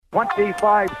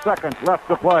25 seconds left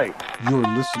to play. You're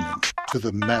listening to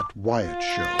the Matt Wyatt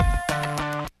Show.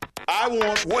 I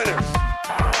want winners.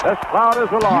 This crowd is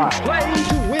alive. You play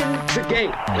to win the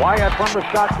game. Wyatt from the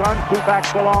shotgun, two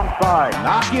backs alongside.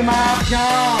 Knock him out,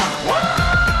 John.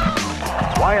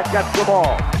 Wyatt gets the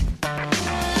ball.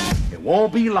 It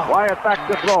won't be long. Wyatt back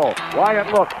to throw.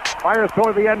 Wyatt looks, fires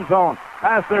toward the end zone.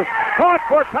 Passes, caught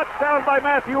for touchdown by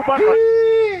Matthew Butler.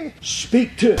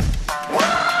 Speak to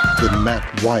The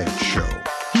Matt Wyatt Show.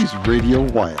 He's Radio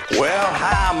Wyatt. Well,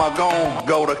 how am I going to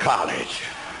go to college?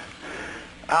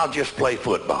 I'll just play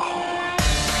football.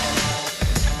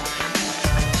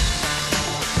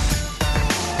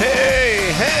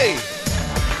 Hey!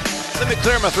 Let me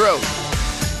clear my throat.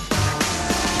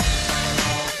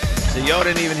 So y'all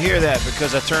didn't even hear that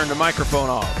because I turned the microphone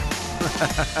off.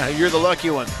 You're the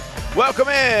lucky one. Welcome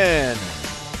in.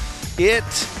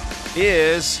 It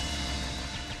is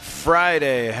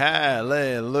Friday.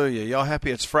 Hallelujah. Y'all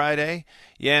happy it's Friday?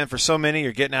 Yeah, and for so many,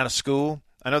 you're getting out of school.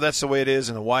 I know that's the way it is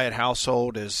in the Wyatt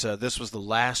household. This was the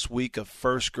last week of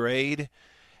first grade.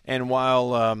 And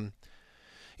while,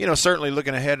 certainly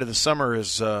looking ahead to the summer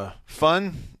is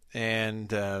fun.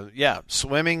 And,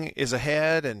 swimming is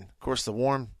ahead. And, of course, the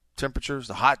warm temperatures,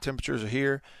 the hot temperatures are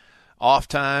here. Off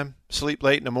time, sleep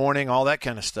late in the morning, all that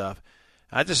kind of stuff.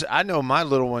 I know my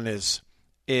little one is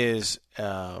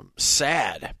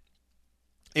sad.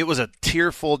 It was a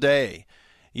tearful day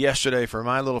yesterday for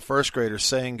my little first grader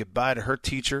saying goodbye to her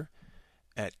teacher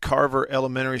at Carver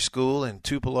Elementary School in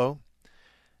Tupelo.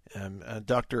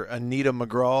 Dr. Anita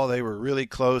McGraw, they were really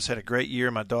close, had a great year.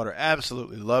 My daughter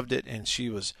absolutely loved it, and she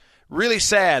was really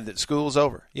sad that school's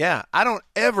over. Yeah, I don't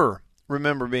ever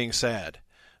remember being sad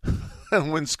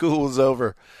when school was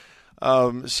over.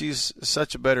 She's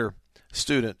such a better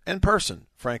student and person,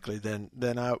 frankly,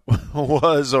 than I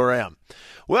was or am.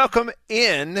 Welcome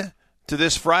in to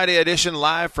this Friday edition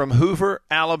live from Hoover,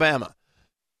 Alabama.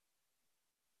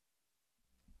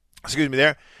 Excuse me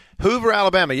there. Hoover,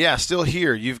 Alabama. Yeah, still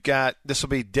here. This will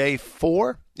be day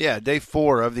 4. Yeah, day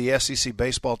 4 of the SEC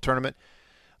baseball tournament.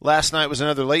 Last night was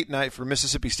another late night for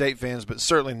Mississippi State fans, but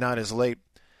certainly not as late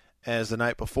as the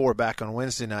night before back on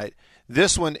Wednesday night.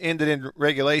 This one ended in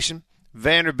regulation.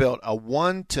 Vanderbilt, a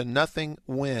 1-0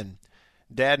 win.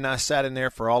 Dad and I sat in there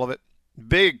for all of it.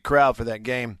 Big crowd for that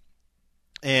game.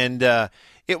 And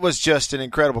it was just an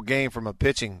incredible game from a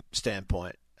pitching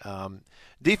standpoint.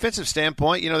 Defensive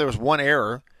standpoint, there was one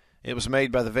error. It was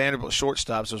made by the Vanderbilt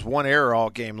shortstops. There was one error all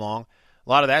game long. A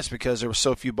lot of that's because there were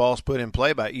so few balls put in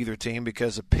play by either team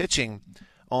because the pitching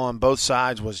on both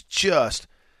sides was just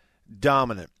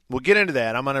dominant. We'll get into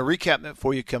that. I'm going to recap that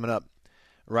for you coming up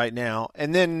right now.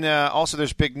 And then also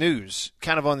there's big news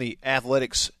kind of on the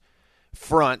athletics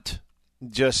front,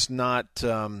 just not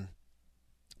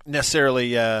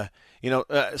necessarily,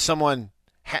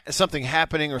 something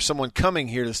happening or someone coming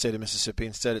here to the state of Mississippi.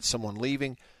 Instead, it's someone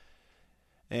leaving.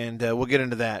 And we'll get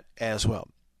into that as well.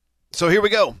 So here we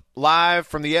go. Live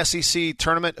from the SEC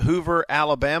tournament, Hoover,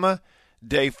 Alabama.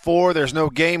 Day 4. There's no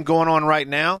game going on right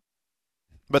now,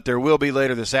 but there will be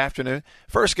later this afternoon.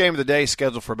 First game of the day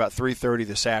scheduled for about 3:30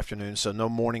 this afternoon, so no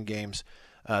morning games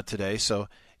today. So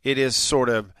it is sort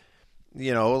of,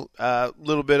 a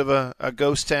little bit of a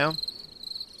ghost town.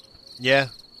 Yeah,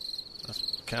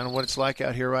 that's kind of what it's like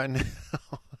out here right now.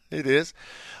 It is.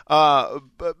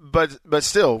 But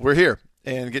still, we're here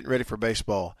and getting ready for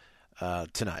baseball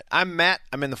tonight. I'm Matt.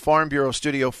 I'm in the Farm Bureau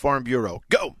studio. Farm Bureau.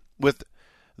 Go with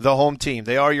the home team.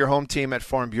 They are your home team at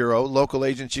Farm Bureau. Local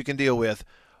agents you can deal with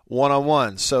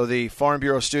one-on-one. So the Farm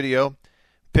Bureau studio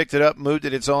picked it up, moved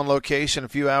it its own location a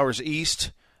few hours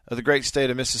east of the great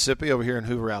state of Mississippi over here in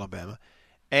Hoover, Alabama.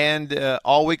 And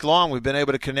all week long we've been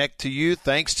able to connect to you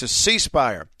thanks to C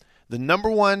Spire, the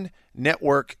 #1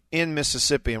 network in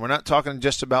Mississippi. And we're not talking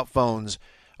just about phones,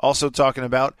 also talking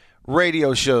about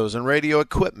radio shows and radio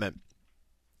equipment.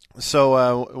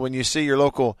 So when you see your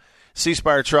local C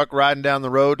Spire truck riding down the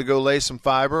road to go lay some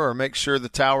fiber or make sure the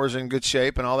tower's in good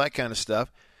shape and all that kind of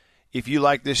stuff, if you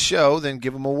like this show, then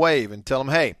give them a wave and tell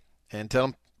them, hey, and tell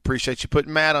them appreciate you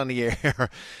putting Matt on the air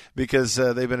because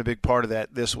they've been a big part of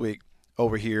that this week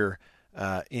over here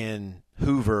in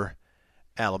Hoover,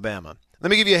 Alabama.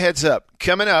 Let me give you a heads up.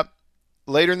 Coming up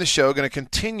later in the show, going to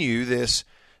continue this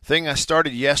thing I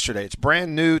started yesterday. It's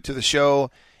brand new to the show.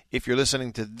 If you're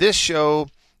listening to this show,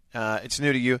 it's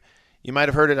new to you. You might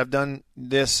have heard it. I've done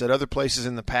this at other places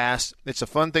in the past. It's a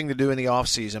fun thing to do in the off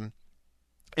season,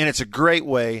 and it's a great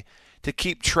way to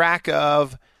keep track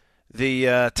of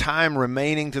the time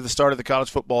remaining to the start of the college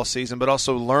football season, but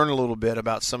also learn a little bit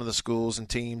about some of the schools and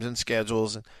teams and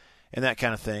schedules and that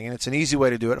kind of thing. And it's an easy way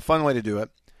to do it, a fun way to do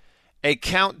it. a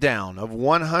countdown of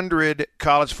 100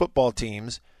 college football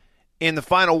teams in the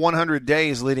final 100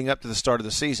 days leading up to the start of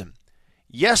the season.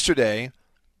 Yesterday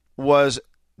was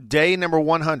day number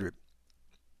 100.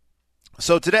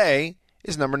 So today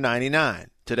is number 99.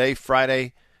 Today,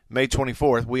 Friday, May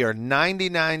 24th, we are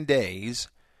 99 days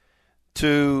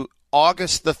to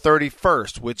August the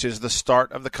 31st, which is the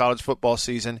start of the college football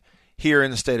season here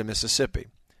in the state of Mississippi.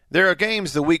 There are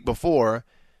games the week before,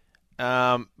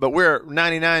 but we're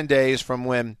 99 days from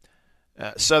when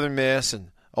Southern Miss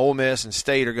and Ole Miss and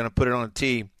State are going to put it on a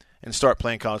tee and start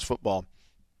playing college football.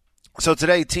 So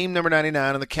today, team number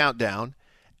 99 on the countdown,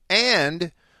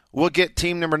 and we'll get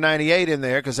team number 98 in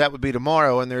there because that would be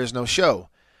tomorrow, and there is no show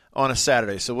on a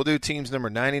Saturday. So we'll do teams number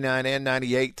 99 and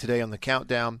 98 today on the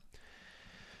countdown.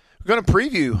 We're going to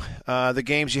preview the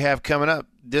games you have coming up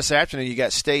this afternoon. You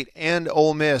got State and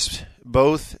Ole Miss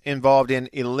both involved in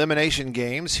elimination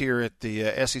games here at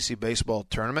the SEC baseball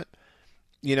tournament.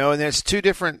 You know, and there's two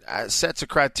different sets of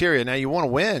criteria. Now, you want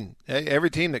to win. Every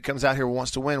team that comes out here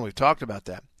wants to win. We've talked about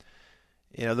that.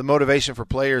 You know, the motivation for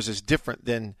players is different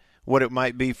than what it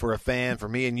might be for a fan, for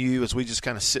me and you, as we just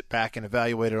kind of sit back and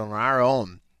evaluate it on our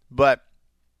own. But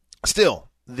still,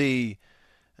 the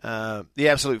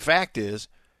absolute fact is,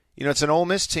 you know, it's an Ole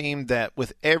Miss team that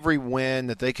with every win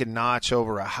that they can notch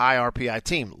over a high RPI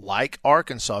team, like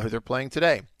Arkansas, who they're playing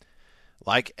today,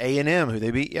 like A&M, who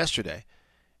they beat yesterday,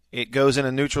 it goes in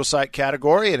a neutral site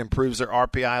category. It improves their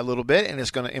RPI a little bit, and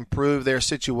it's going to improve their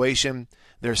situation,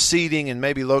 their seeding, and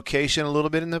maybe location a little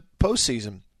bit in the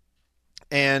postseason.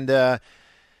 And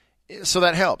so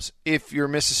that helps. If you're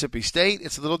Mississippi State,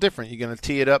 it's a little different. You're going to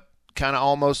tee it up kind of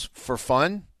almost for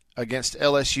fun against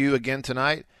LSU again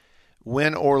tonight.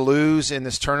 Win or lose in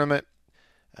this tournament,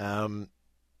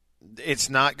 it's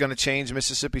not going to change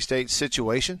Mississippi State's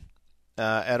situation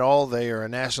at all. They are a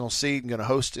national seed and going to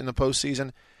host in the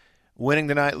postseason. Winning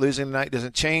tonight, losing tonight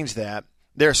doesn't change that.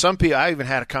 There are some people. I even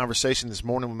had a conversation this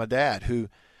morning with my dad who,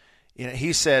 you know,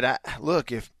 he said,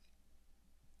 look, if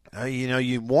you know,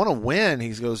 you want to win, he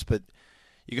goes, but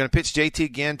you're going to pitch JT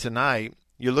again tonight.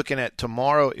 You're looking at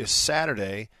tomorrow is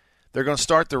Saturday. They're going to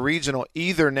start the regional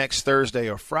either next Thursday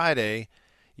or Friday.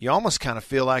 You almost kind of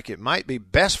feel like it might be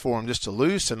best for them just to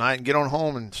lose tonight and get on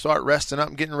home and start resting up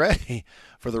and getting ready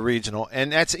for the regional.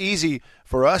 And that's easy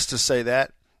for us to say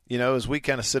that, you know, as we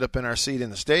kind of sit up in our seat in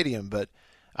the stadium. But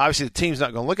obviously the team's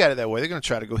not going to look at it that way. They're going to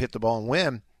try to go hit the ball and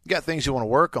win. You got things you want to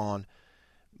work on,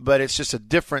 but it's just a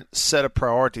different set of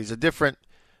priorities, a different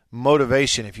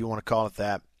motivation, if you want to call it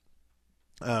that,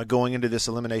 going into this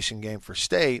elimination game for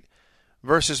State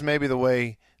versus maybe the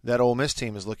way that Ole Miss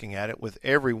team is looking at it. With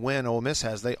every win Ole Miss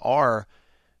has, they are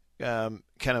kind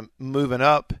of moving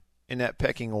up in that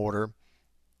pecking order,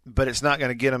 but it's not going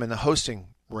to get them in the hosting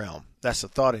realm. That's the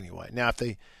thought anyway. Now, if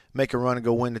they make a run and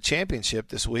go win the championship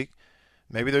this week,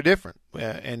 maybe they're different,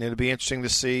 and it'll be interesting to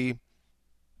see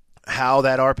how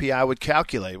that RPI would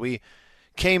calculate. We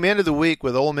came into the week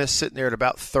with Ole Miss sitting there at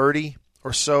about 30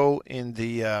 or so in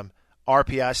the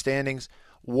RPI standings.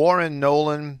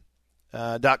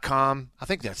 WarrenNolan.com, I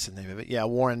think that's the name of it. Yeah,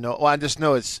 Warren Nolan. Well, I just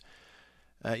know it's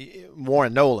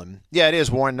Warren Nolan. Yeah, it is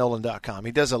WarrenNolan.com.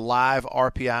 He does a live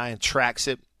RPI and tracks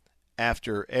it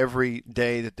after every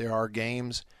day that there are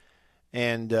games.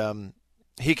 And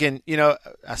he can, you know,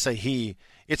 I say he,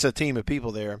 it's a team of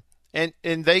people there. And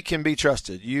they can be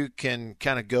trusted. You can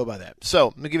kind of go by that. So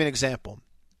let me give you an example.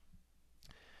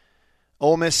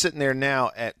 Ole Miss sitting there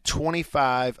now at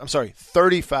 35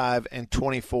 and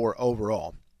 24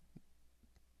 overall.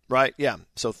 Right? Yeah.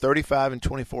 So 35 and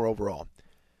 24 overall.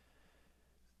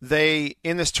 They,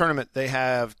 in this tournament, they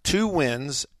have 2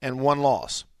 wins and 1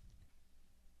 loss.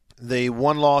 The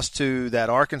 1 loss to that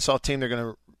Arkansas team they're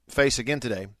going to face again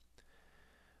today.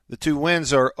 The 2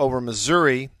 wins are over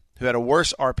Missouri, who had a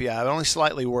worse RPI, but only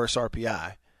slightly worse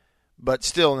RPI, but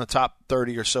still in the top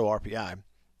 30 or so RPI.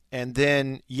 And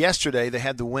then yesterday they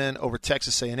had the win over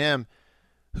Texas A&M,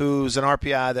 who's an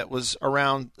RPI that was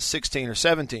around 16 or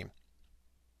 17.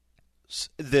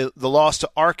 The loss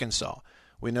to Arkansas.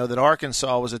 We know that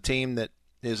Arkansas was a team that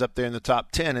is up there in the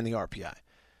top 10 in the RPI.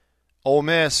 Ole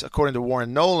Miss, according to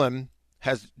Warren Nolan,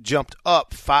 has jumped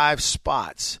up 5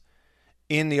 spots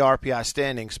in the RPI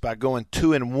standings by going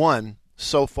 2-1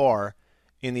 so far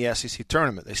in the SEC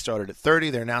tournament. They started at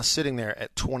 30. They're now sitting there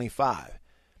at 25.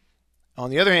 On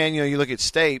the other hand, you know, you look at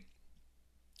State.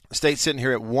 State's sitting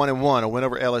here at 1-1, a win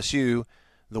over LSU,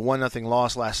 the 1-0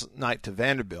 loss last night to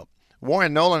Vanderbilt.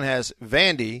 Warren Nolan has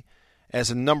Vandy as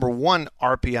a number 1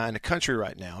 RPI in the country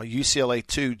right now. UCLA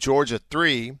 2, Georgia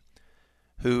 3,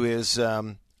 who is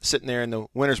sitting there in the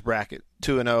winner's bracket,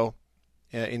 2-0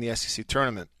 in the SEC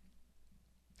tournament.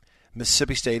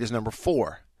 Mississippi State is number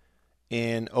 4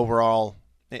 in overall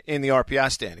in the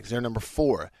RPI standings. They're number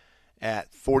 4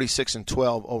 at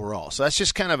 46-12 overall. So that's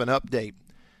just kind of an update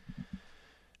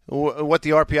what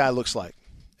the RPI looks like,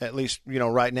 at least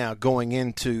right now going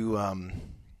into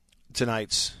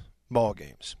tonight's ball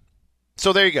games.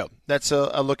 So there you go. That's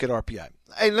a look at RPI.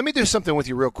 Hey, let me do something with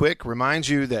you real quick. Remind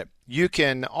you that you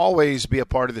can always be a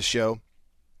part of the show.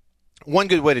 One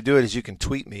good way to do it is you can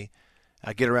tweet me.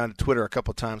 I get around to Twitter a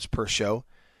couple times per show.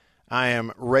 I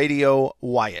am Radio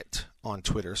Wyatt on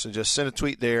Twitter. So just send a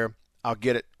tweet there. I'll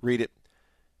get it, read it,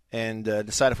 and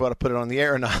decide if I want to put it on the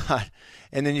air or not.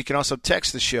 And then you can also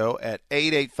text the show at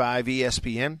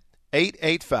 885-ESPN,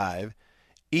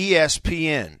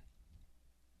 885-ESPN.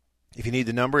 If you need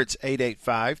the number, it's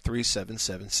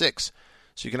 885-3776.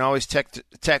 So you can always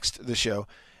text the show.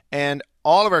 And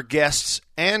all of our guests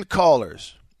and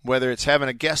callers, whether it's having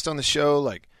a guest on the show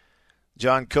like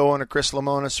John Cohen or Chris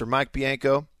Lamonis or Mike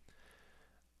Bianco,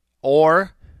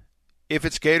 or if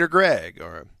it's Gator Greg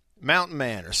or Mountain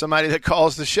Man or somebody that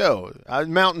calls the show,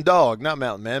 Mountain Dog, not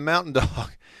Mountain Man, Mountain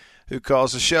Dog, who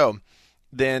calls the show,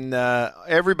 then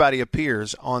everybody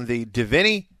appears on the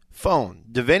Davini phone.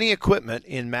 Davini Equipment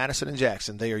in Madison and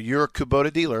Jackson. They are your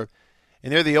Kubota dealer,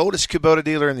 and they're the oldest Kubota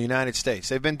dealer in the United States.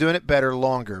 They've been doing it better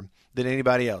longer than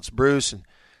anybody else. Bruce and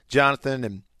Jonathan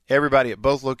and everybody at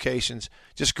both locations,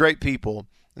 just great people.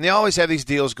 And they always have these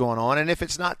deals going on, and if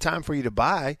it's not time for you to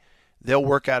buy, they'll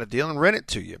work out a deal and rent it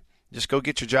to you. Just go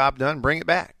get your job done, bring it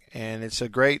back. And it's a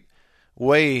great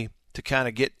way to kind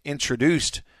of get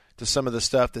introduced to some of the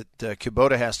stuff that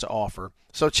Kubota has to offer.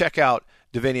 So check out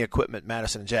Davini Equipment,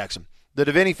 Madison and Jackson. The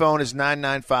Davini phone is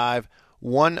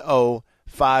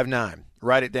 995-1059.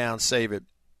 Write it down, save it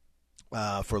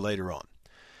for later on.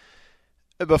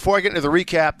 Before I get into the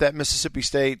recap, that Mississippi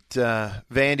State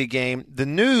Vandy game, the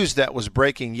news that was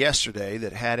breaking yesterday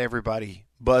that had everybody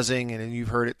buzzing, and you've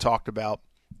heard it talked about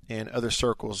in other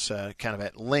circles kind of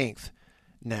at length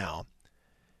now,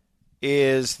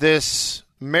 is this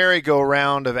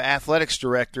merry-go-round of athletics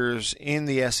directors in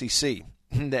the SEC,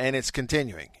 and it's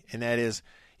continuing. And that is,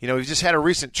 we've just had a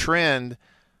recent trend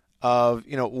of,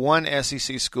 one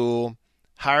SEC school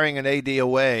hiring an AD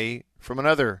away from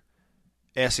another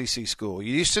SEC school.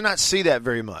 You used to not see that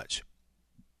very much.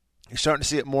 You're starting to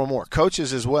see it more and more.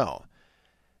 Coaches as well.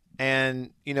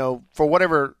 And, for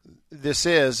whatever this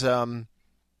is,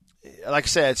 like I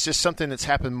said, it's just something that's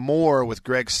happened more with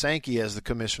Greg Sankey as the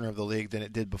commissioner of the league than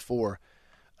it did before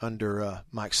under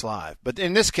Mike Slive. But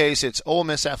in this case, it's Ole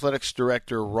Miss Athletics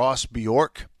Director Ross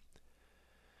Bjork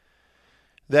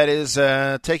that is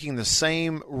taking the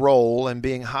same role and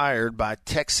being hired by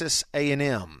Texas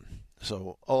A&M.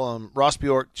 So Ross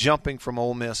Bjork jumping from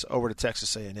Ole Miss over to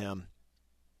Texas A&M.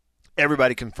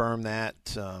 Everybody confirmed that.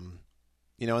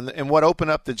 And what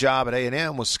opened up the job at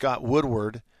A&M was Scott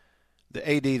Woodward, the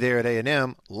AD there at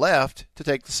A&M, left to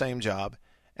take the same job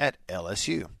at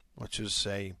LSU, which is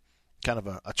a kind of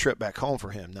a trip back home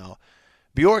for him. Now,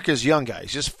 Bjork is a young guy.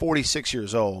 He's just 46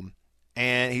 years old,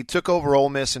 and he took over Ole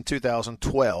Miss in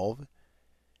 2012.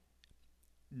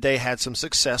 They had some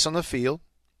success on the field.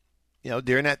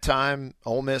 During that time,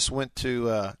 Ole Miss went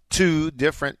to 2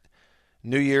 different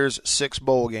New Year's 6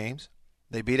 bowl games.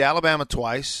 They beat Alabama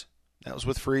twice. That was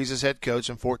with Freeze as head coach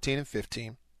in 14 and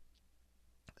 15.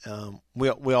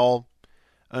 We all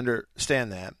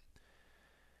understand that.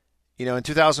 In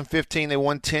 2015, they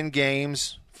won 10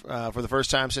 games for the first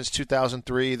time since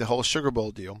 2003, the whole Sugar Bowl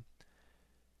deal.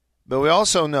 But we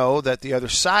also know that the other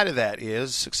side of that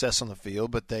is success on the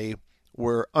field, but they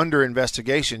were under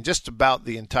investigation just about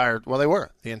the entire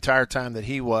time that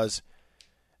he was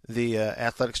the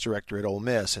athletics director at Ole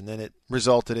Miss, and then it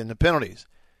resulted in the penalties.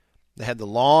 They had the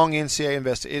long NCAA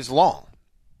investigation. It's long.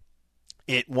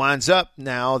 It winds up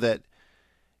now that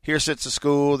here sits a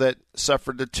school that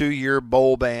suffered the 2-year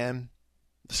bowl ban,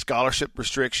 the scholarship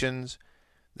restrictions.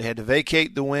 They had to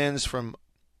vacate the wins from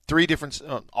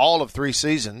all of 3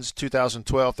 seasons,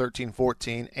 2012, 13,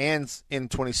 14, and in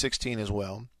 2016 as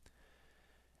well.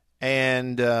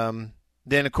 And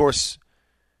then, of course,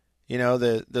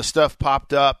 the stuff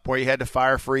popped up where you had to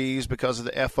fire Freeze because of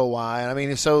the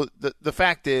FOI. So the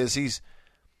fact is he's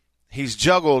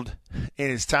juggled in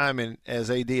his time as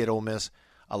AD at Ole Miss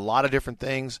a lot of different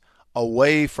things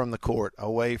away from the court,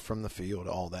 away from the field,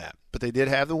 all that. But they did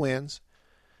have the wins.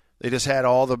 They just had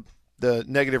all the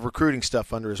negative recruiting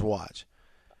stuff under his watch.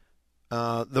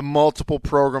 The multiple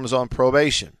programs on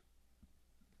probation.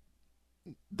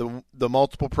 The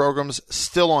multiple programs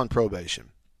still on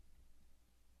probation.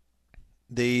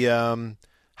 The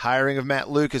hiring of Matt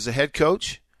Luke as the head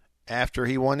coach after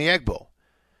he won the Egg Bowl.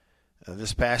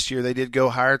 This past year they did go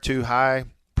hire 2 high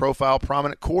high-profile,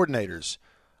 prominent coordinators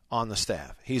on the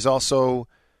staff. He's also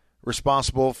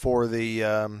responsible for the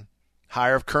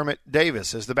hire of Kermit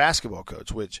Davis as the basketball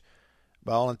coach, which,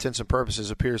 by all intents and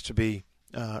purposes, appears to be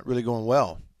really going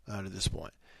well to this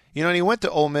point. You know, and he went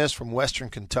to Ole Miss from Western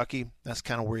Kentucky. That's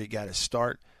kind of where he got his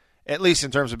start, at least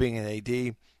in terms of being an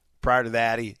AD. Prior to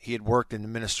that, he had worked in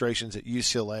administrations at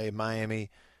UCLA, Miami,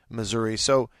 Missouri.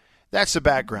 So that's the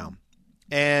background.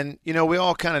 And, you know, we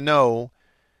all kind of know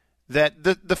that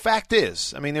the fact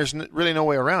is, I mean, there's really no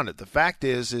way around it. The fact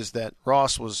is that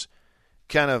Ross was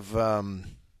kind of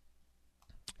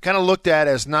looked at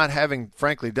as not having,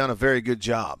 frankly, done a very good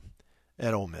job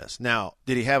at Ole Miss. Now,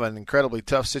 did he have an incredibly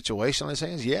tough situation on his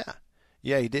hands? Yeah.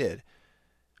 Yeah, he did.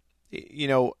 You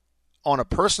know, on a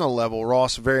personal level,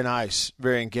 Ross, very nice,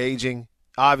 very engaging,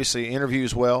 obviously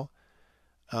interviews well.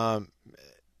 On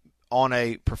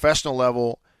a professional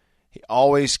level, he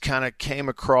always kind of came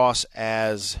across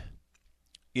as,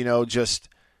 you know, just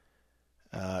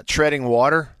treading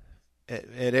water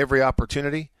at every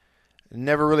opportunity.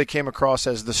 Never really came across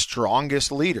as the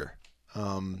strongest leader,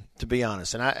 to be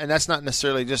honest. And that's not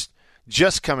necessarily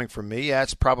just coming from me.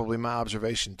 That's probably my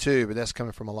observation too, but that's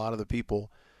coming from a lot of the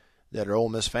people that are Ole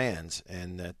Miss fans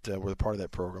and that were part of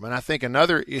that program. And I think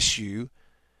another issue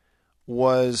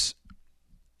was,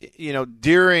 you know,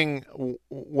 during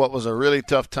what was a really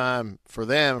tough time for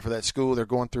them, for that school, they're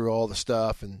going through all the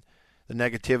stuff and the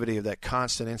negativity of that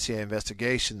constant NCAA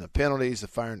investigation, the penalties, the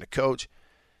firing the coach.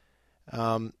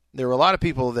 There were a lot of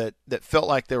people that felt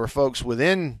like there were folks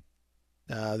within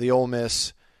the Ole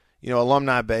Miss, you know,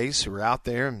 alumni base who were out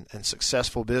there and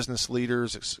successful business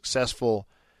leaders, successful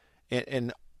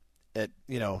in at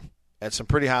some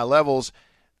pretty high levels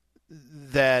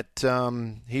that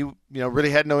he, you know,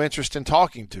 really had no interest in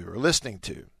talking to or listening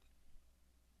to.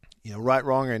 You know, right,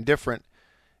 wrong, or indifferent.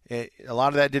 A lot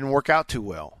of that didn't work out too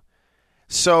well.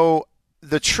 So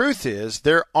the truth is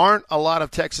there aren't a lot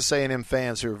of Texas A&M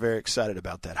fans who are very excited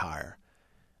about that hire.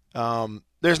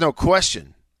 There's no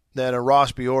question that a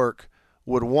Ross Bjork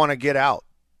would want to get out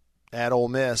at Ole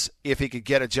Miss if he could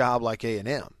get a job like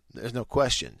A&M. There's no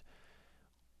question.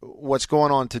 What's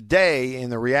going on today in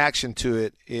the reaction to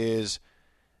it is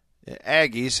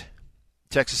Aggies,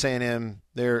 Texas A&M,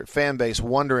 their fan base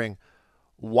wondering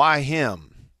why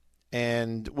him,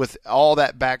 and with all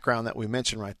that background that we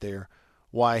mentioned right there,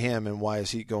 why him and why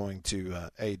is he going to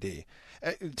the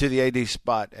AD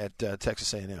spot at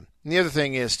Texas A&M. And the other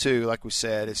thing is too, like we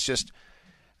said, it's just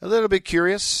a little bit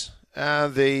curious.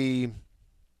 The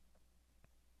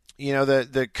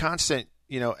constant,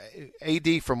 you know,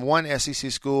 AD from one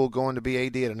SEC school going to be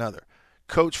AD at another.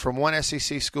 Coach from one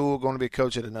SEC school going to be a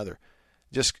coach at another.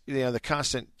 Just, you know, the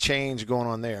constant change going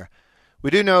on there. We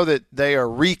do know that they are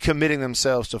recommitting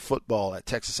themselves to football at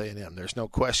Texas A&M. There's no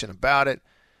question about it.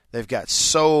 They've got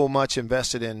so much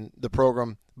invested in the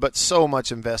program, but so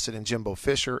much invested in Jimbo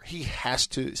Fisher. He has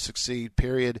to succeed,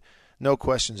 period. No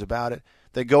questions about it.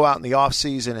 They go out in the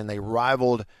offseason and they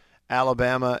rivaled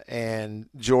Alabama and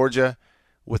Georgia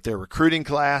with their recruiting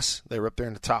class. They were up there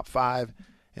in the top 5.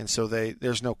 And so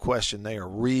there's no question they are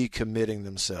recommitting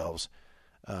themselves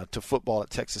to football at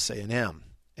Texas A&M.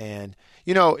 And,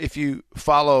 you know, if you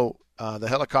follow the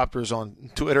Helicopters on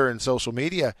Twitter and social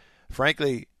media,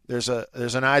 frankly, there's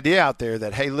an idea out there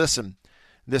that, hey, listen,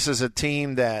 this is a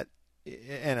team that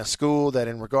and a school that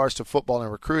in regards to football and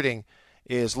recruiting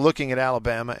is looking at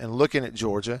Alabama and looking at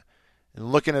Georgia and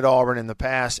looking at Auburn in the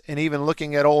past and even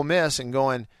looking at Ole Miss and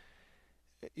going,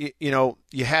 you know,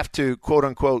 you have to, quote,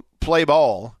 unquote, play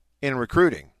ball in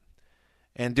recruiting.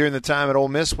 And during the time at Ole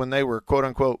Miss when they were, quote,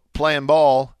 unquote, playing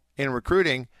ball in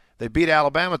recruiting, they beat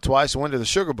Alabama twice and went to the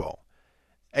Sugar Bowl.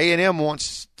 A&M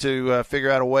wants to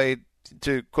figure out a way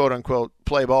to, quote, unquote,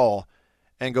 play ball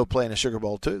and go play in the Sugar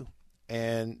Bowl too.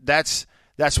 And that's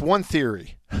one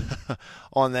theory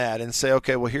on that, and say,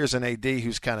 okay, well, here's an AD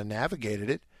who's kind of navigated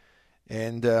it,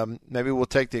 and maybe we'll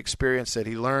take the experience that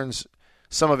he learns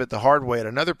some of it the hard way at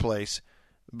another place,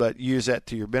 but use that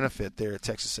to your benefit there at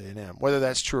Texas A&M. Whether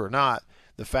that's true or not,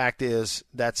 the fact is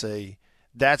that's a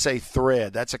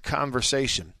thread, that's a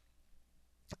conversation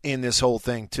in this whole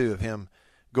thing too of him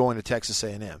going to Texas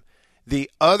A&M.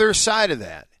 The other side of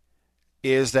that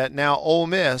is that now Ole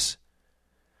Miss,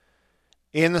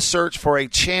 in the search for a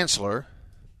chancellor,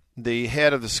 the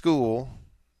head of the school,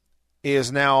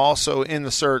 is now also in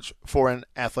the search for an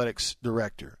athletics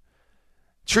director.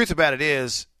 Truth about it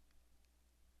is,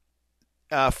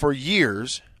 for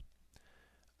years,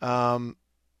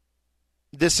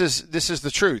 this is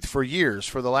the truth. For years,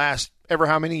 for the last ever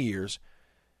how many years,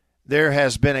 there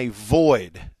has been a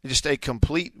void, just a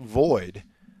complete void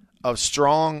of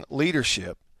strong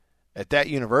leadership at that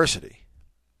university.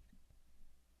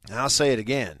 And I'll say it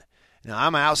again. Now,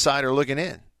 I'm an outsider looking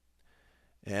in.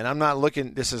 And I'm not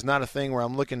looking – this is not a thing where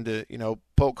I'm looking to,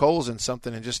 poke holes in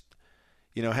something and just,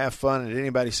 have fun at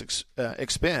anybody's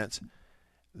expense.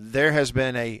 There has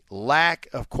been a lack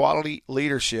of quality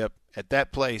leadership at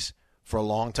that place for a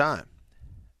long time.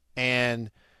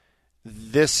 And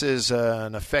this is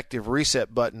an effective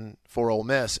reset button for Ole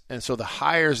Miss. And so the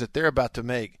hires that they're about to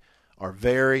make are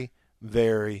very,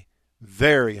 very,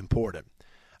 very important.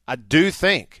 I do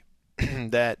think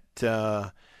that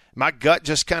my gut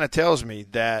just kind of tells me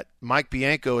that Mike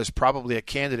Bianco is probably a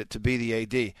candidate to be the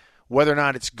AD. Whether or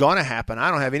not it's going to happen, I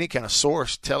don't have any kind of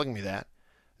source telling me that.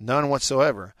 None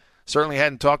whatsoever. Certainly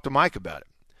hadn't talked to Mike about it.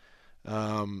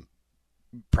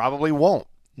 Probably won't.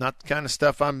 Not the kind of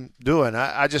stuff I'm doing.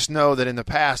 I just know that in the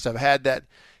past I've had that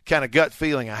kind of gut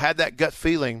feeling. I had that gut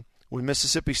feeling when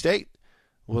Mississippi State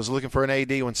was looking for an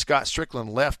AD when Scott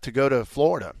Strickland left to go to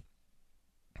Florida.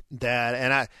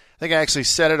 And I think I actually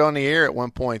said it on the air at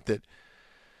one point that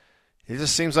it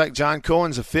just seems like John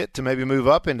Cohen's a fit to maybe move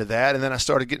up into that. And then I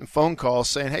started getting phone calls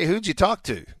saying, hey, who'd you talk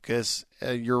to? Because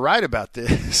you're right about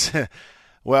this.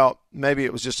 Well, maybe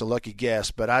it was just a lucky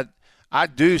guess, but I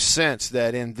do sense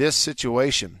that in this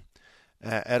situation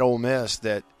at Ole Miss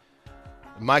that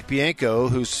Mike Bianco,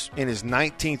 who's in his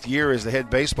 19th year as the head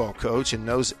baseball coach and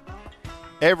knows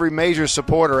every major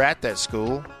supporter at that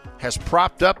school, has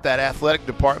propped up that athletic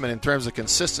department in terms of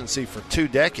consistency for 2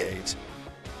 decades,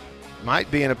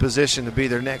 might be in a position to be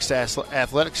their next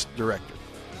athletics director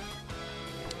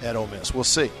at Ole Miss. We'll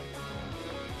see.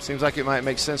 Seems like it might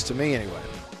make sense to me anyway.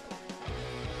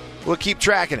 We'll keep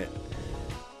tracking it.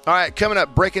 All right, coming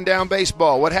up, breaking down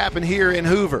baseball. What happened here in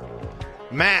Hoover?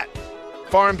 Matt,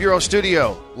 Farm Bureau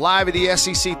Studio, live at the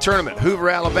SEC Tournament, Hoover,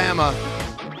 Alabama,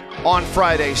 on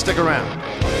Friday. Stick around.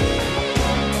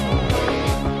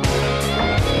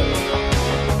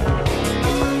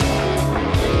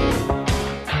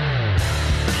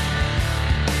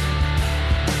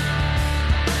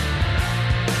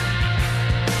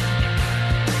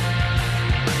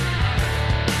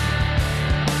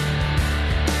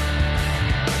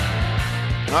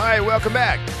 All right, welcome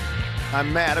back.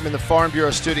 I'm Matt. I'm in the Farm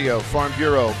Bureau Studio. Farm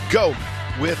Bureau, go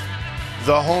with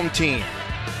the home team.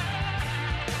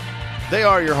 They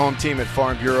are your home team at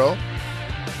Farm Bureau.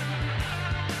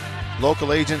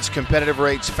 Local agents, competitive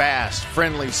rates, fast,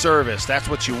 friendly service. That's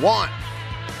what you want.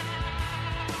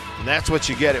 And that's what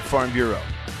you get at Farm Bureau.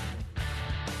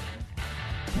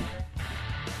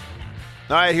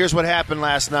 All right, here's what happened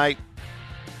last night.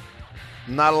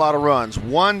 Not a lot of runs.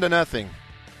 1-0.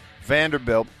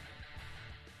 Vanderbilt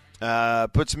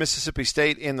puts Mississippi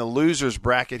State in the losers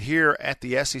bracket here at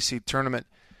the SEC Tournament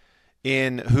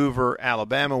in Hoover,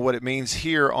 Alabama. What it means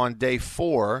here on day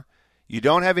 4, you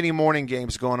don't have any morning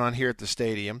games going on here at the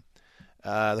stadium,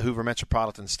 the Hoover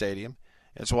Metropolitan Stadium.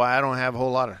 That's why I don't have a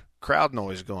whole lot of crowd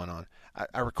noise going on.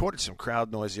 I recorded some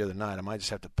crowd noise the other night. I might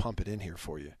just have to pump it in here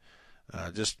for you,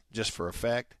 just for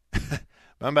effect. But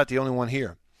I'm about the only one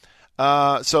here.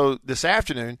 So this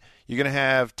afternoon, you're going to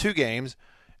have 2 games,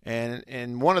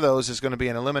 and one of those is going to be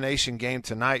an elimination game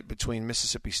tonight between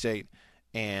Mississippi State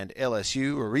and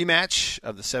LSU, a rematch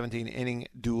of the 17-inning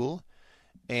duel,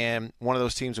 and one of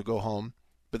those teams will go home.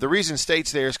 But the reason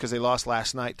State's there is because they lost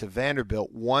last night to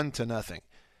Vanderbilt 1-0.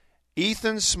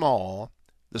 Ethan Small,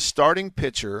 the starting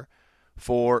pitcher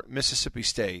for Mississippi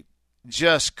State,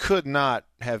 just could not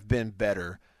have been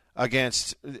better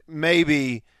against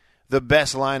maybe the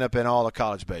best lineup in all of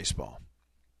college baseball.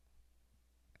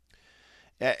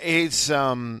 It's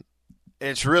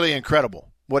really incredible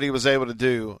what he was able to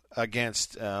do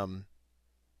against Martin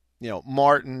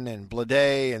and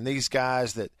Blade and these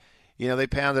guys that they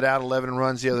pounded out 11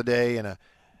 runs the other day and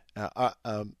a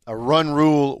run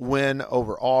rule win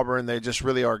over Auburn. They just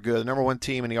really are good. The number 1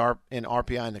 team in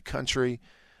RPI in the country.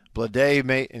 Blade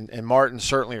and Martin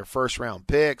certainly are first round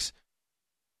picks.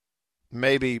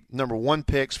 Maybe number 1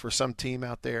 picks for some team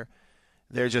out there.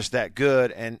 They're just that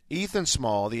good. And Ethan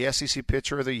Small, the SEC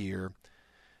Pitcher of the Year,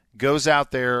 goes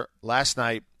out there last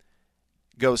night,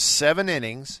 goes 7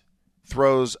 innings,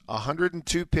 throws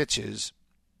 102 pitches,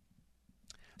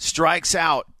 strikes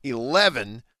out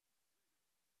 11,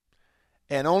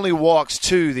 and only walks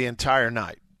 2 the entire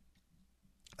night.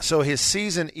 So his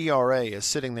season ERA is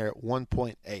sitting there at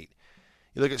 1.8.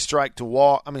 You look at strike to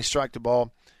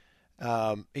ball.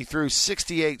 He threw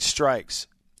 68 strikes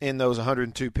in those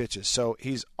 102 pitches. So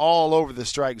he's all over the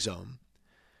strike zone.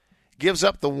 Gives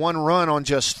up the 1 run on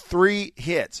just 3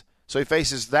 hits. So he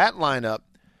faces that lineup,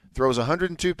 throws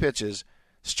 102 pitches,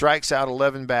 strikes out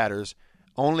 11 batters,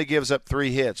 only gives up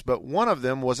 3 hits. But one of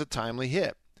them was a timely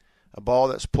hit. A ball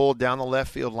that's pulled down the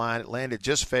left field line. It landed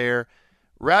just fair,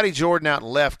 Rowdy Jordan out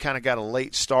and left kind of got a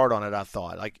late start on it, I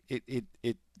thought. Like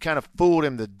it kind of fooled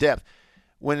him to depth.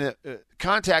 When the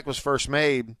contact was first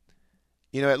made,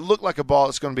 it looked like a ball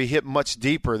that's going to be hit much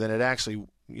deeper than it actually,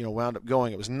 wound up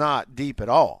going. It was not deep at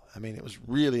all. I mean, it was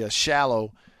really a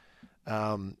shallow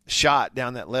shot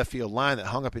down that left field line that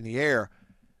hung up in the air.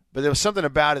 But there was something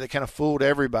about it that kind of fooled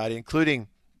everybody, including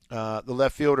the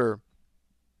left fielder,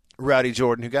 Rowdy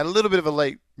Jordan, who got a little bit of a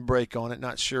late break on it.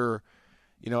 Not sure,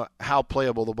 how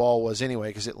playable the ball was anyway,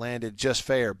 because it landed just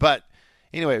fair. But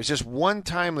anyway, it was just one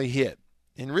timely hit,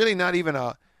 and really not even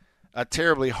a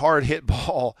terribly hard hit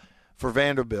ball for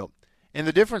Vanderbilt. And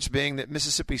the difference being that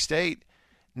Mississippi State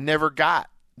never got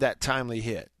that timely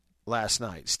hit last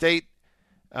night. State,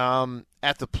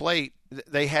 at the plate,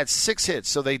 they had 6 hits,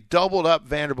 so they doubled up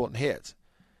Vanderbilt in hits,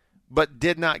 but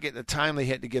did not get the timely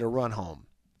hit to get a run home.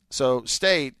 So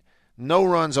State, no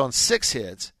runs on 6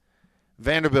 hits.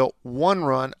 Vanderbilt, 1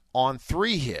 run on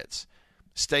 3 hits.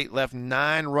 State left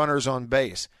 9 runners on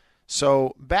base.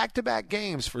 So back-to-back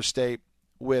games for State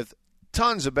with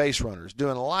tons of base runners,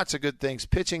 doing lots of good things,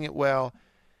 pitching it well,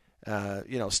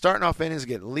 starting off innings,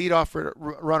 getting leadoff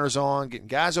runners on, getting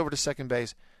guys over to second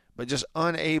base, but just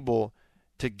unable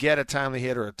to get a timely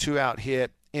hit or a 2-out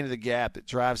hit into the gap that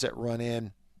drives that run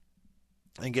in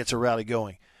and gets a rally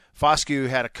going. Foscue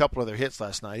had a couple other hits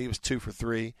last night. He was 2 for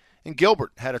 3. And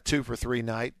Gilbert had a 2 for 3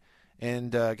 night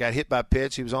and got hit by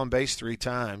pitch. He was on base 3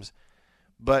 times.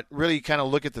 But really, you kind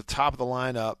of look at the top of the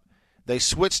lineup. They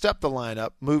switched up the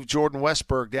lineup, moved Jordan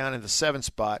Westberg down into the 7th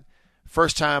spot.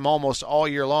 First time almost all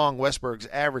year long, Westberg's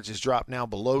average has dropped now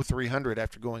below 300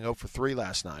 after going 0 for 3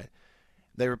 last night.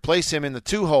 They replace him in the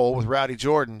 2-hole with Rowdy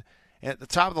Jordan. And at the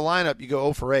top of the lineup, you go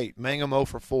 0 for 8. Mangum 0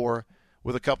 for 4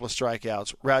 with a couple of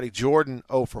strikeouts. Rowdy Jordan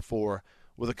 0 for 4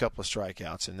 with a couple of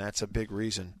strikeouts. And that's a big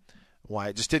reason why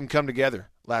it just didn't come together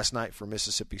last night for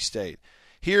Mississippi State.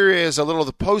 Here is a little of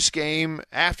the post-game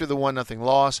after the 1-0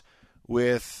 loss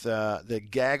with the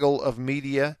gaggle of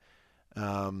media.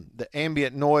 The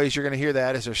ambient noise, you're going to hear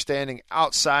that as they're standing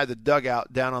outside the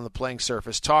dugout down on the playing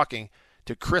surface talking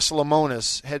to Chris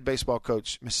Lemonis, head baseball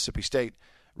coach, Mississippi State,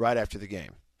 right after the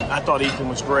game. I thought Ethan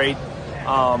was great.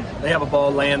 They have a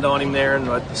ball land on him there in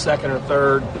the second or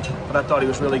third, but I thought he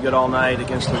was really good all night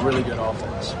against a really good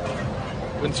offense.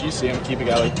 Once you see him keep a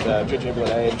guy like J.J.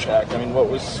 Bleday in check, I mean, what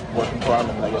was working for him,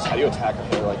 and I guess how do you attack a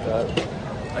player like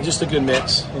that? Just a good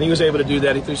mix, and he was able to do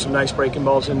that. He threw some nice breaking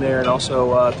balls in there, and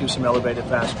also threw some elevated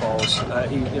fastballs.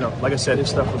 Like I said, his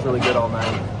stuff was really good all night.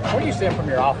 What are you seeing from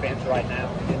your offense right now,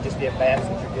 and just the at-bats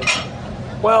that you're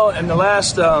getting? Well, in the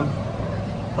last,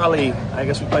 I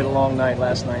guess we played a long night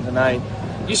last night. Tonight,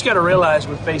 you just got to realize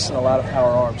we're facing a lot of power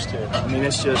arms too. I mean,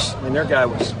 their guy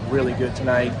was really good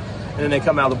tonight. And then they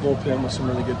come out of the bullpen with some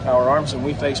really good power arms, and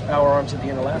we faced power arms at the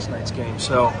end of last night's game.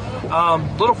 So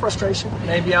a little frustration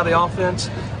maybe out of the offense,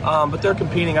 but they're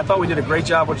competing. I thought we did a great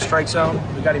job with the strike zone.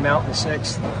 We got him out in the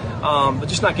 6th, but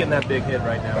just not getting that big hit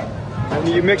right now. And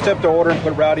you mixed up the order and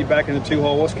put Rowdy back in the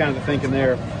 2-hole. What's kind of the thinking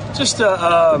there? Just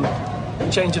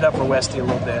change it up for Westy a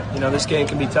little bit. This game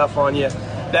can be tough on you.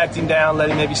 Backed him down, let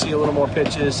him maybe see a little more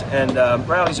pitches, and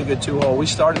Rowdy's a good 2-hole. We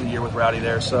started the year with Rowdy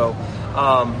there, so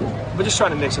we're just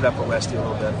trying to mix it up for Westy a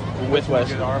little bit. With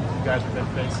Westy, good arms you guys have been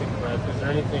facing, but is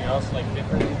there anything else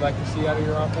different you'd like to see out of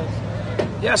your offense?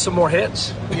 Yeah, some more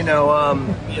hits. Not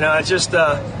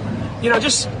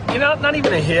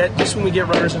even a hit. Just when we get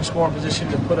runners in scoring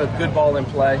position to put a good ball in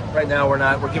play. Right now we're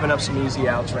not. We're giving up some easy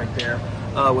outs right there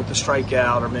with the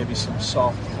strikeout or maybe some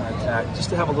soft contact, just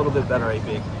to have a little bit better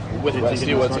AB. With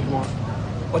Westy,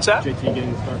 what's that? JT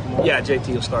getting the start tomorrow? Yeah,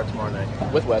 JT will start tomorrow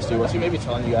night. With Westy, what's he maybe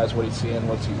telling you guys what he's seeing,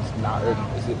 what's he's not? Or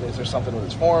is there something with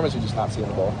his form? Is he just not seeing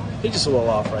the ball? He's just a little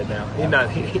off right now.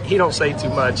 He don't say too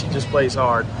much. He just plays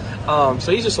hard.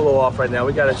 So he's just a little off right now.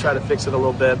 We got to try to fix it a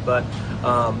little bit. But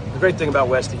the great thing about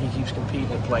Westy, he keeps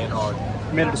competing and playing hard.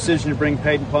 You made a decision to bring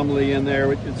Peyton Plumlee in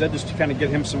there. Is that just to kind of get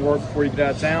him some work before you get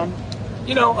out of town?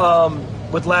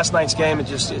 With last night's game, it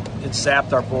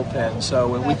zapped our bullpen.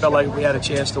 So we felt like we had a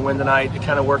chance to win tonight. It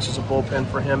kind of works as a bullpen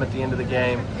for him at the end of the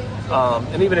game.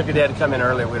 And even if he had to come in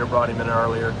earlier, we'd have brought him in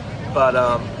earlier. But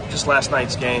just last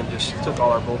night's game just took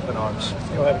all our bullpen arms.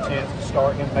 You'll have a chance to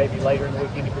start him maybe later in the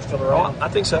weekend if you're still around? I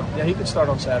think so. Yeah, he could start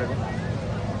on Saturday.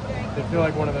 Did it feel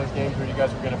like one of those games where you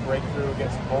guys were going to break through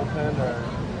against the bullpen,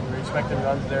 or were you expecting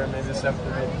runs there maybe this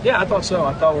afternoon? Yeah, I thought so.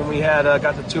 I thought when we had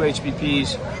got the 2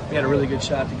 HBPs, we had a really good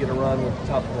shot to get a run with the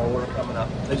top of our order coming up.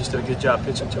 They just did a good job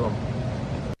pitching to them.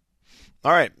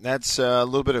 All right, that's a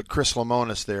little bit of Chris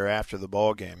Lemonis there after the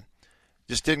ball game.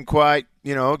 Just didn't quite,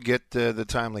 get the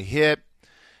timely hit,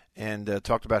 and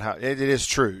talked about how it is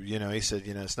true. He said,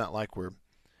 it's not like we're,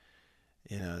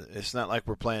 It's not like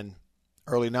we're playing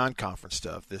early non-conference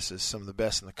stuff. This is some of the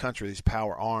best in the country, these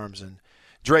power arms. And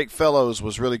Drake Fellows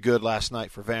was really good last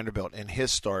night for Vanderbilt in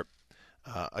his start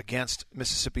against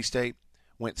Mississippi State.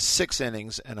 Went 6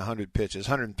 innings and 100 pitches,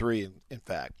 103 in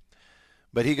fact.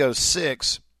 But he goes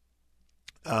 6,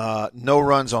 no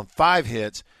runs on 5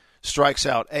 hits, strikes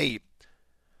out 8,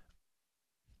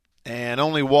 and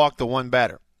only walked the 1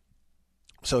 batter.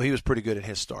 So he was pretty good at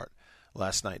his start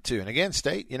last night too. And again,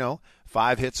 State,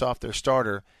 5 hits off their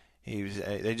starter.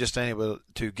 They just ain't able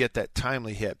to get that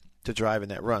timely hit to drive in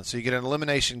that run. So you get an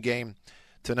elimination game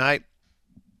tonight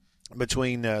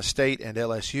between State and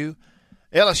LSU.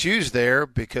 LSU's there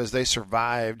because they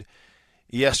survived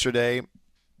yesterday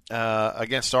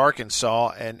against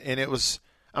Arkansas, and it was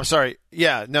 – I'm sorry,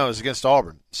 it was against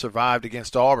Auburn. Survived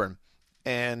against Auburn.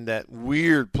 And that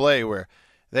weird play where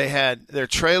they're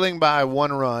trailing by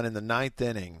 1 run in the 9th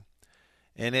inning,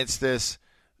 and it's this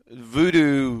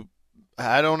voodoo,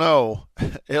 I don't know,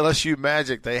 LSU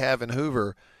magic they have in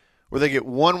Hoover where they get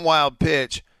 1 wild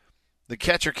pitch. The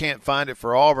catcher can't find it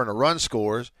for Auburn. A run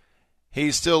scores.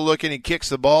 He's still looking. He kicks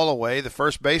the ball away. The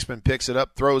first baseman picks it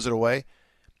up, throws it away,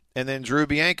 and then Drew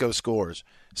Bianco scores.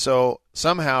 So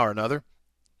somehow or another,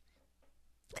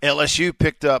 LSU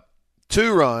picked up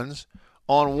 2 runs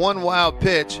on 1 wild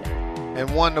pitch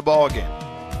and won the ball game.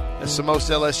 That's the most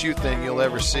LSU thing you'll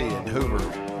ever see in Hoover,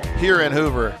 here in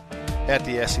Hoover at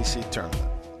the SEC tournament.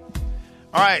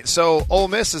 All right, so Ole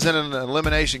Miss is in an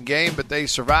elimination game, but they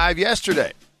survived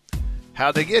yesterday.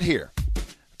 How'd they get here? I'll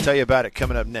tell you about it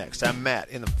coming up next. I'm Matt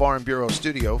in the Farm Bureau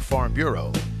studio. Farm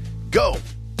Bureau, go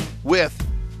with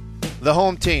the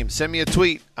home team. Send me a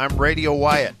tweet. I'm Radio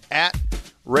Wyatt, at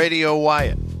Radio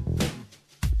Wyatt.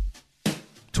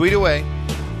 Tweet away.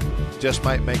 Just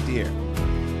might make the air.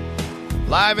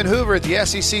 Live in Hoover at the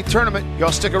SEC tournament.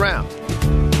 Y'all stick around.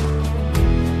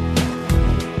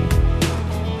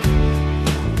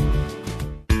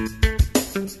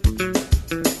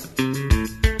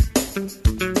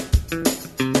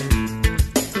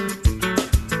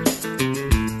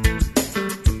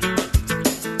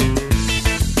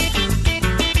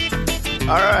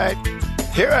 All right,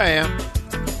 here I am.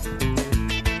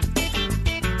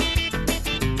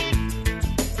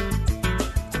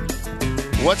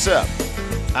 What's up?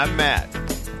 I'm Matt.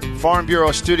 Farm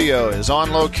Bureau Studio is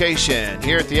on location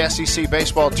here at the SEC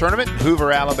Baseball Tournament in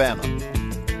Hoover, Alabama.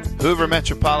 Hoover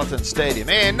Metropolitan Stadium.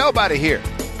 And nobody here.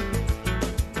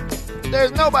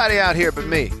 There's nobody out here but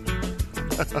me.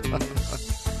 I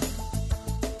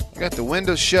got the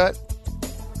windows shut.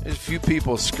 There's a few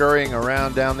people scurrying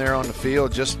around down there on the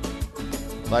field, just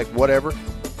like whatever.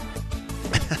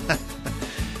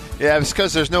 Yeah, it's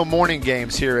because there's no morning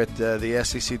games here at the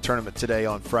SEC tournament today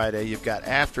on Friday. You've got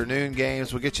afternoon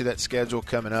games. We'll get you that schedule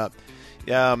coming up.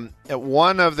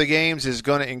 One of the games is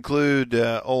going to include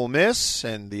Ole Miss,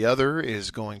 and the other is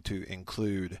going to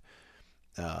include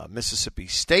Mississippi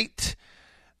State.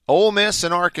 Ole Miss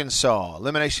and Arkansas,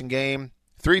 elimination game,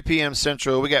 3 p.m.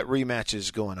 Central. We got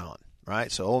rematches going on,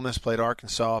 right? So Ole Miss played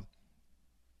Arkansas,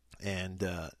 and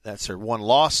that's their 1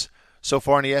 loss so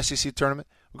far in the SEC tournament.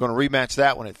 We're going to rematch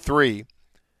that one at 3.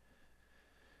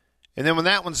 And then when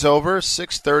that one's over,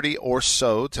 6:30 or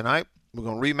so tonight, we're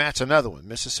going to rematch another one,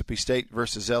 Mississippi State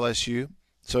versus LSU.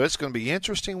 So it's going to be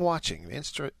interesting watching,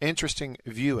 interesting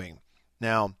viewing.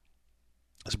 Now,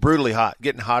 it's brutally hot,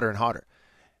 getting hotter and hotter.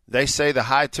 They say the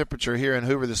high temperature here in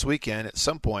Hoover this weekend at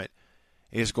some point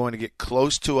is going to get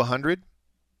close to 100.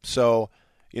 So,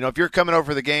 if you're coming over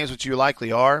for the games, which you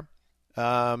likely are,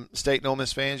 State and Ole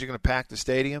Miss fans, you're going to pack the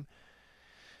stadium.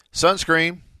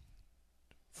 Sunscreen,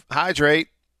 hydrate,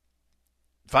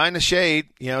 find the shade,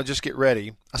 just get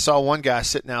ready. I saw one guy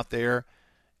sitting out there,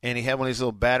 and he had one of these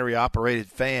little battery-operated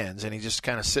fans, and he just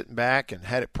kind of sitting back and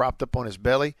had it propped up on his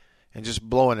belly and just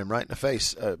blowing him right in the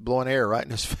face, blowing air right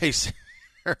in his face.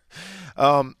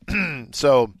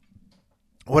 So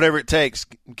whatever it takes,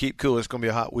 keep cool. It's going to be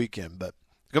a hot weekend, but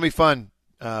it's going to be fun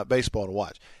baseball to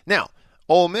watch. Now,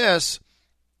 Ole Miss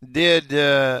did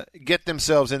get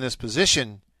themselves in this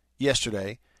position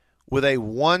yesterday with a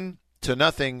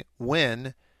 1-0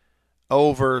 win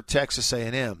over Texas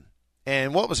A&M.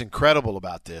 And what was incredible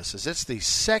about this is it's the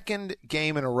second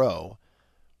game in a row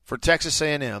for Texas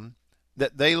A&M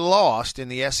that they lost in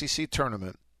the SEC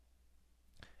tournament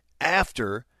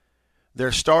after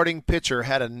their starting pitcher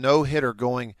had a no-hitter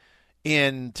going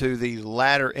into the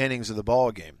latter innings of the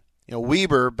ball game.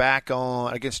 Weber back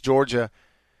on against Georgia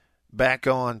back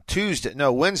on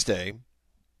Wednesday,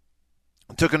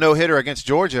 took a no-hitter against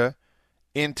Georgia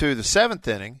into the 7th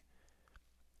inning,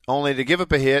 only to give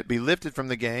up a hit, be lifted from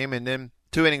the game, and then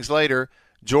 2 innings later,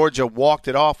 Georgia walked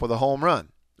it off with a home run,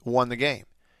 won the game.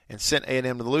 and sent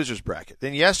A&M to the losers bracket.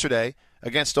 Then yesterday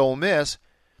against Ole Miss,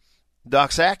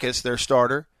 Doxakis, their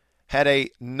starter, had a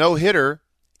no-hitter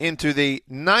into the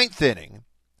 9th inning.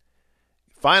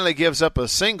 Finally gives up a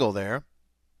single there.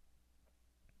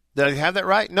 Did I have that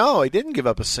right? No, he didn't give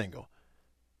up a single.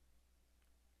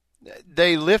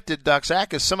 They lifted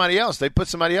Doxakis, somebody else. They put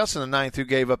somebody else in the 9th who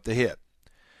gave up the hit.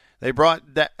 They brought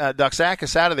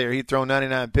Doxakis out of there. He'd thrown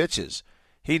 99 pitches.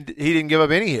 He didn't give up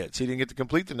any hits. He didn't get to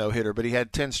complete the no-hitter, but he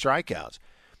had 10 strikeouts.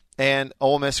 And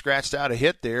Ole Miss scratched out a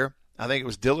hit there. I think it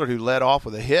was Dillard who led off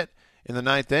with a hit in the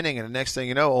 9th inning, and the next thing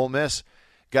you know, Ole Miss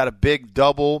got a big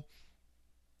double.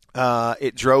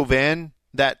 It drove in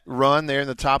that run there in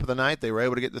the top of the 9th. They were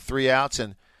able to get the 3 outs,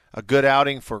 and a good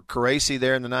outing for Caracci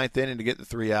there in the 9th inning to get the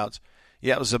 3 outs.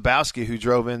 Yeah, it was Zabowski who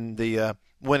drove in the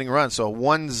winning run. So a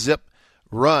 1-zip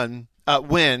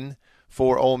win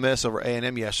for Ole Miss over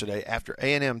A&M yesterday after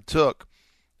A&M took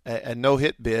a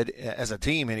no-hit bid, as a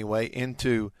team anyway,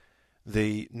 into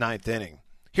the 9th inning.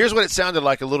 Here's what it sounded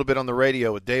like a little bit on the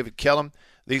radio with David Kellum.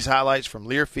 These highlights from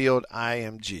Learfield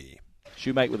IMG.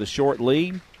 Shoemake with a short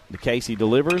lead. Casey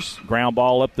delivers. Ground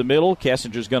ball up the middle.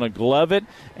 Kessinger's going to glove it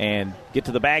and get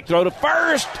to the back throw to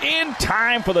first in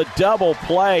time for the double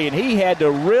play. And he had to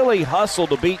really hustle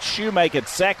to beat Shoemake at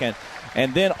second.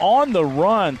 And then on the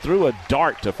run threw a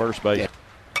dart to first base.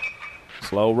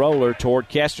 Slow roller toward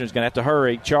Kessinger's going to have to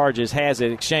hurry. Charges, has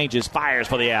it, exchanges, fires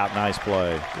for the out. Nice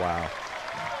play. Wow.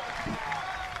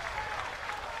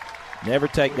 Never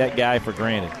take that guy for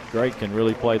granted. Drake can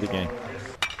really play the game.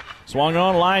 Swung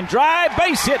on, line drive,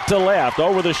 base hit to left.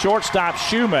 Over the shortstop,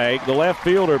 Shoemake. The left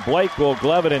fielder, Blake, will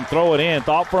glove it and throw it in.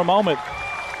 Thought for a moment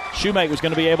Shoemake was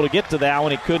going to be able to get to that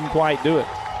one. He couldn't quite do it.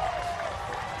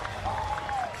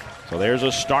 So there's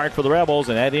a start for the Rebels,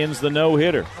 and that ends the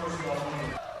no-hitter.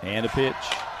 And a pitch.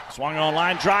 Swung on,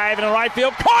 line drive in the right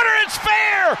field corner. It's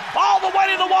fair all the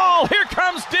way to the wall. Here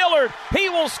comes Dillard. He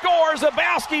will score.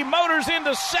 Zabowski motors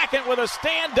into second with a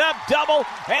stand-up double,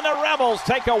 and the Rebels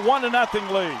take a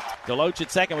 1-0 lead. Deloach at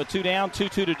second with 2 down, 2-2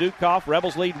 to Dukoff.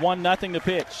 Rebels lead 1-0 to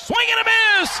pitch. Swing and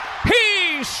a miss.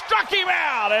 He struck him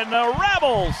out, and the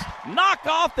Rebels knock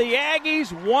off the Aggies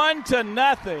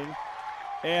 1-0.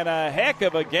 And a heck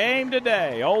of a game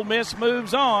today. Ole Miss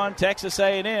moves on. Texas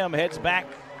A&M heads back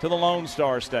to the Lone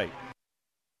Star State.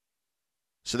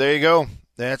 So there you go.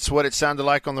 That's what it sounded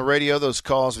like on the radio. Those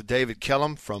calls with David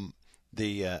Kellum from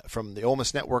the Ole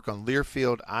Miss Network on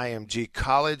Learfield IMG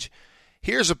College.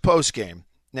 Here's a post game.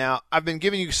 Now I've been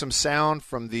giving you some sound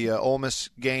from the Ole Miss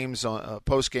games on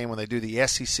post game when they do the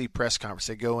SEC press conference.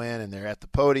 They go in and they're at the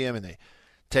podium and they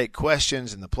take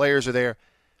questions and the players are there.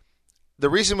 The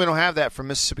reason we don't have that from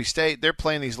Mississippi State, they're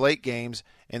playing these late games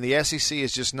and the SEC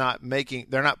is just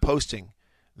they're not posting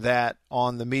that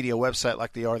on the media website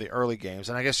like they are the early games.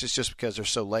 And I guess it's just because they're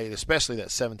so late, especially that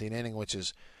 17th inning, which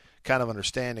is kind of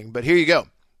understanding. But here you go.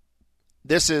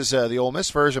 This is the Ole Miss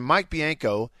version. Mike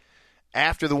Bianco,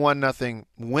 after the 1-0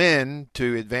 win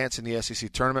to advance in the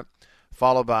SEC tournament,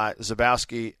 followed by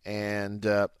Zabowski and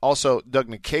also Doug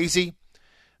Nikhazy,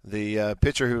 the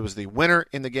pitcher who was the winner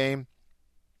in the game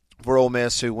for Ole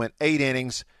Miss, who went 8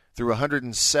 innings, threw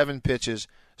 107 pitches,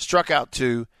 struck out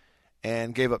 2,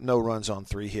 and gave up no runs on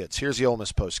 3 hits. Here's the Ole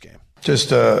Miss postgame.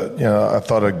 Just, I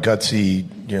thought a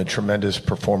gutsy, tremendous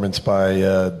performance by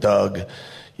Doug,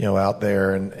 out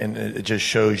there. And it just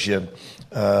shows you,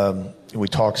 we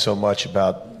talk so much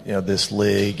about, this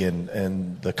league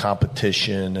and the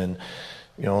competition. And,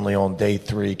 only on day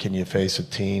 3 can you face a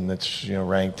team that's,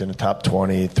 ranked in the top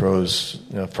 20, throws,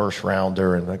 first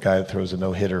rounder, and a guy that throws a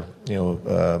no-hitter,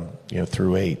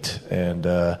 through 8.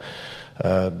 And,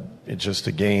 it's just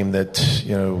a game that,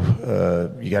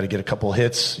 you got to get a couple of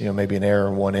hits, maybe an error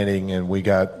in 1 inning, and we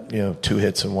got, 2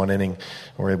 hits in 1 inning. And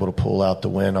we're able to pull out the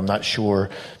win. I'm not sure,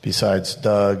 besides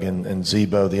Doug and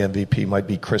Zebo, the MVP might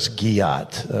be Chris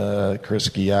Guillotte. Chris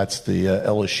Guillotte's the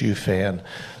LSU fan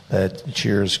that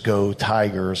cheers Go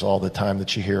Tigers all the time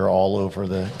that you hear all over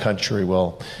the country.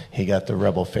 Well, he got the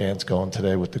Rebel fans going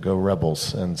today with the Go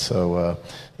Rebels. And so,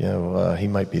 he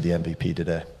might be the MVP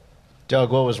today. Doug,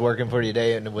 what was working for you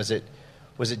today, and was it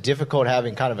difficult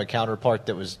having kind of a counterpart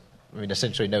that was,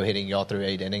 essentially no hitting y'all through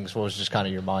 8 innings? What was just kind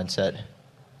of your mindset?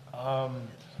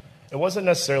 It wasn't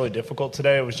necessarily difficult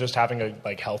today. It was just having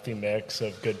a healthy mix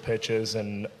of good pitches,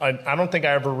 and I don't think I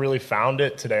ever really found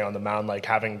it today on the mound,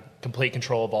 having complete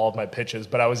control of all of my pitches.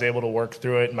 But I was able to work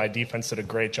through it, and my defense did a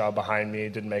great job behind me.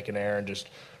 Didn't make an error, and just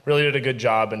really did a good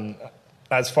job. And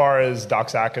as far as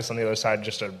Doxakis on the other side,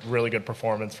 just a really good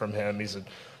performance from him. He's a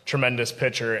tremendous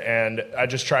pitcher, and I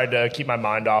just tried to keep my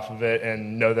mind off of it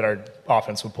and know that our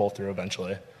offense would pull through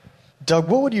eventually. Doug,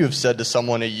 what would you have said to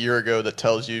someone a year ago that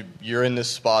tells you you're in this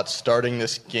spot, starting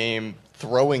this game,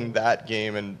 throwing that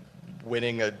game, and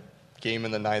winning a game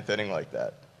in the 9th inning like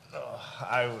that?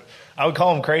 I would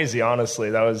call him crazy,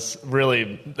 honestly. That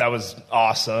was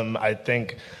awesome. I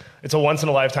think it's a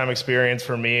once-in-a-lifetime experience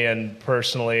for me, and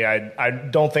personally, I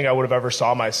don't think I would have ever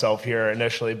saw myself here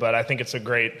initially, but I think it's a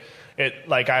great –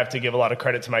 I have to give a lot of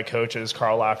credit to my coaches,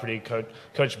 Carl Lafferty,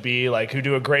 Coach B, who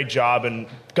do a great job and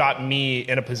got me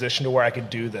in a position to where I could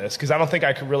do this, because I don't think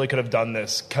I could have done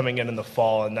this coming in the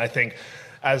fall, and I think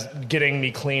as getting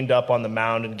me cleaned up on the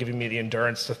mound and giving me the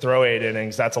endurance to throw 8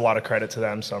 innings, that's a lot of credit to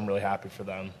them, so I'm really happy for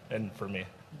them and for me.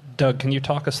 Doug, can you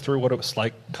talk us through what it was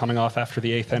like coming off after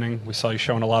the 8th inning? We saw you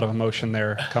showing a lot of emotion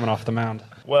there coming off the mound.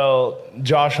 Well,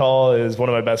 Josh Hall is one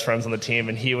of my best friends on the team,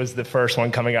 and he was the first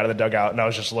one coming out of the dugout, and I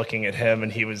was just looking at him,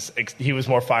 and he was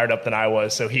more fired up than I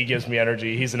was, so he gives me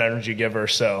energy. He's an energy giver,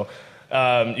 so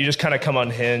you just kind of come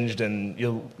unhinged, and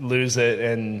you lose it,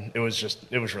 and it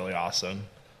was really awesome.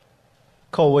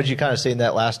 Cole, what did you kind of see in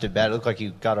that last at bat? It looked like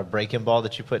you got a breaking ball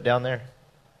that you put down there.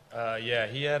 Yeah,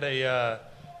 he had a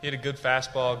good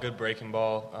fastball, good breaking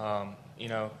ball.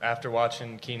 After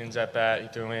watching Keenan's at bat, he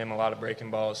threw him a lot of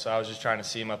breaking balls, so I was just trying to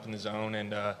see him up in the zone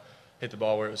and hit the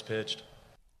ball where it was pitched.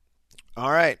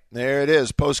 All right, there it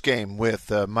is, post-game with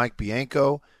Mike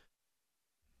Bianco,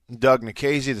 Doug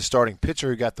Nikhazy, the starting pitcher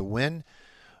who got the win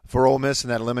for Ole Miss in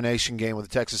that elimination game with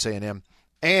Texas A&M.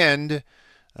 And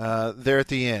there at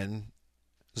the end,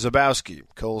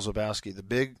 Cole Zabowski, the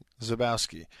big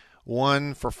Zabowski,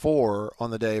 1 for 4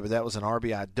 on the day, but that was an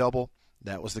RBI double.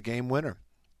 That was the game winner.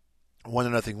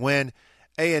 1-0 win.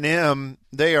 A&M,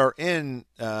 they are in,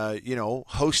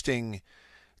 hosting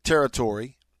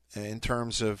territory in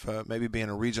terms of maybe being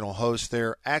a regional host.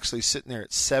 They're actually sitting there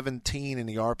at 17 in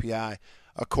the RPI,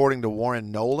 according to Warren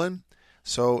Nolan.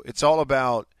 So it's all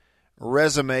about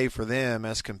resume for them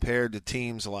as compared to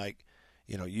teams like,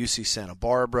 UC Santa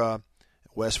Barbara,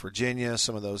 West Virginia,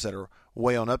 some of those that are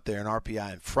way on up there in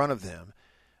RPI in front of them.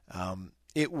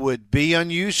 It would be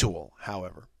unusual,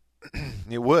 however.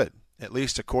 It would, at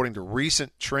least according to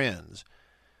recent trends,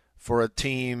 for a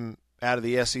team out of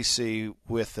the SEC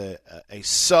with a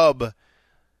sub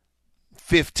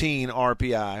 15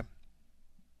 RPI.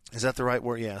 Is that the right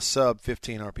word? Yeah, sub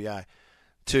 15 RPI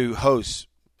to host.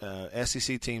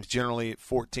 SEC teams generally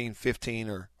 14, 15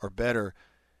 or better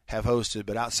have hosted,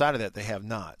 but outside of that they have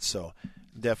not. So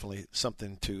definitely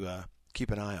something to keep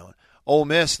an eye on. Ole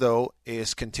Miss, though,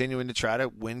 is continuing to try to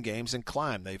win games and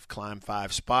climb. They've climbed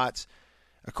 5 spots.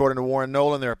 According to Warren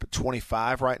Nolan, they're up at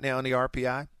 25 right now in the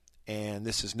RPI, and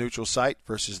this is neutral site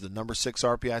versus the number 6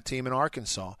 RPI team in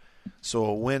Arkansas. So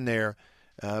a win there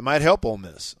might help Ole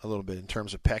Miss a little bit in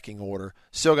terms of pecking order.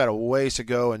 Still got a ways to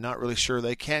go, and not really sure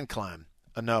they can climb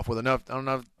enough. I don't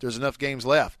know if there's enough games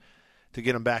left to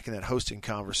get them back in that hosting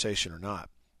conversation or not.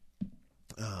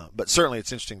 But certainly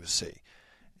it's interesting to see.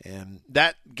 And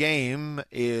that game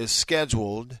is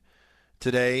scheduled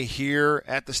today here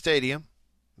at the stadium.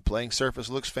 The playing surface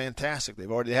looks fantastic. They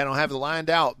don't have it lined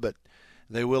out, but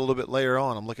they will a little bit later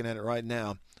on. I'm looking at it right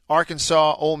now.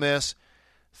 Arkansas, Ole Miss,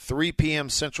 3 p.m.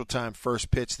 Central Time, first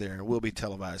pitch there, and it will be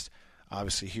televised,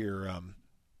 obviously, here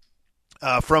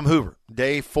from Hoover.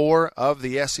 Day 4 of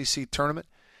the SEC tournament,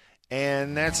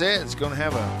 and that's it. It's going to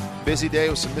have a busy day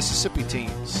with some Mississippi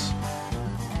teams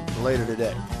later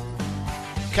today.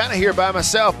 Kind of here by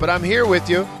myself, but I'm here with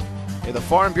you in the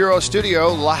Farm Bureau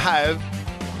studio live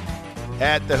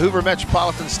at the Hoover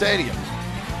Metropolitan Stadium.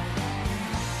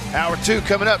 Hour 2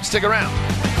 coming up. Stick around.